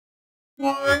Hey,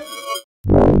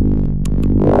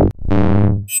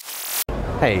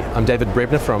 I'm David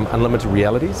Brebner from Unlimited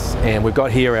Realities, and we've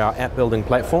got here our app building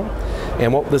platform.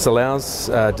 And what this allows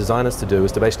designers to do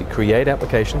is to basically create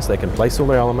applications. They can place all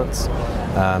their elements,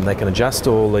 they can adjust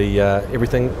all the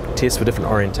everything, test for different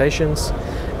orientations,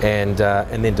 and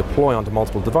then deploy onto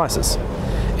multiple devices.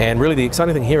 And really the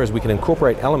exciting thing here is we can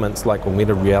incorporate elements like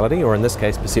augmented reality, or in this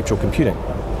case perceptual computing.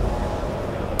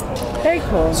 Very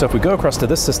cool. So if we go across to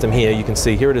this system here, you can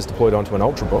see here it is deployed onto an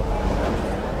Ultrabook.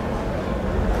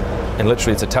 And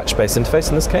literally it's a touch-based interface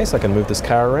in this case. I can move this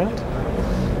car around.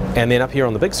 And then up here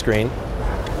on the big screen,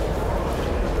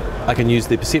 I can use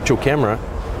the perceptual camera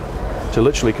to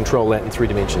literally control that in 3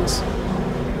 dimensions.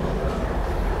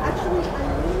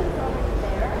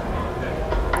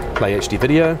 Play HD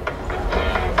video.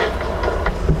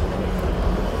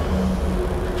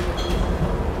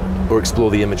 Or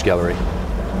explore the image gallery.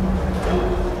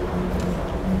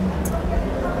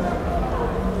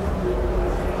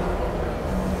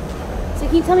 So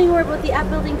can you tell me more about the app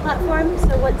building platform?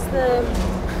 So what's the,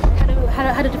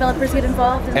 how do developers get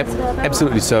involved in this development?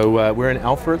 Absolutely. So we're in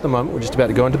alpha at the moment. We're just about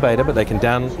to go into beta, but they can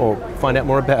find out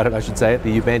more about it, I should say, at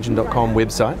the uvansion.com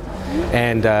website.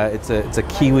 And it's a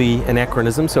Kiwi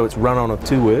anachronism, so it's run on of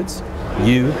 2 words,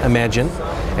 you imagine.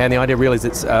 And the idea really is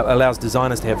it allows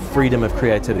designers to have freedom of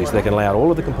creativity, so they can lay out all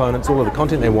of the components, all of the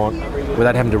content they want,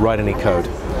 without having to write any code.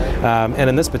 And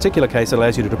in this particular case, it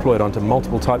allows you to deploy it onto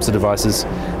multiple types of devices,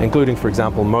 including, for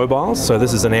example, mobiles. So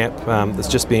this is an app that's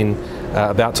just been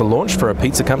about to launch for a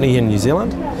pizza company in New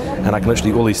Zealand. And I can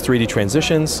literally do all these 3D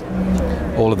transitions.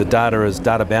 All of the data is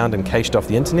data bound and cached off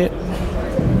the internet.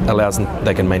 Allows them,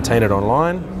 they can maintain it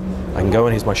online. I can go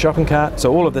in, here's my shopping cart.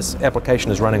 So all of this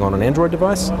application is running on an Android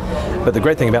device. But the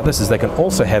great thing about this is they can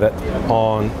also have it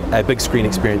on a big screen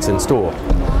experience in store.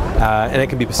 And it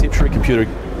can be perceptually computer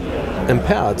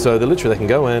empowered. So they can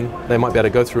go in, they might be able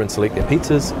to go through and select their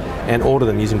pizzas and order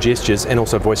them using gestures and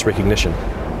also voice recognition.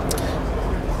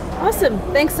 Awesome.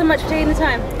 Thanks so much for taking the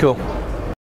time. Cool.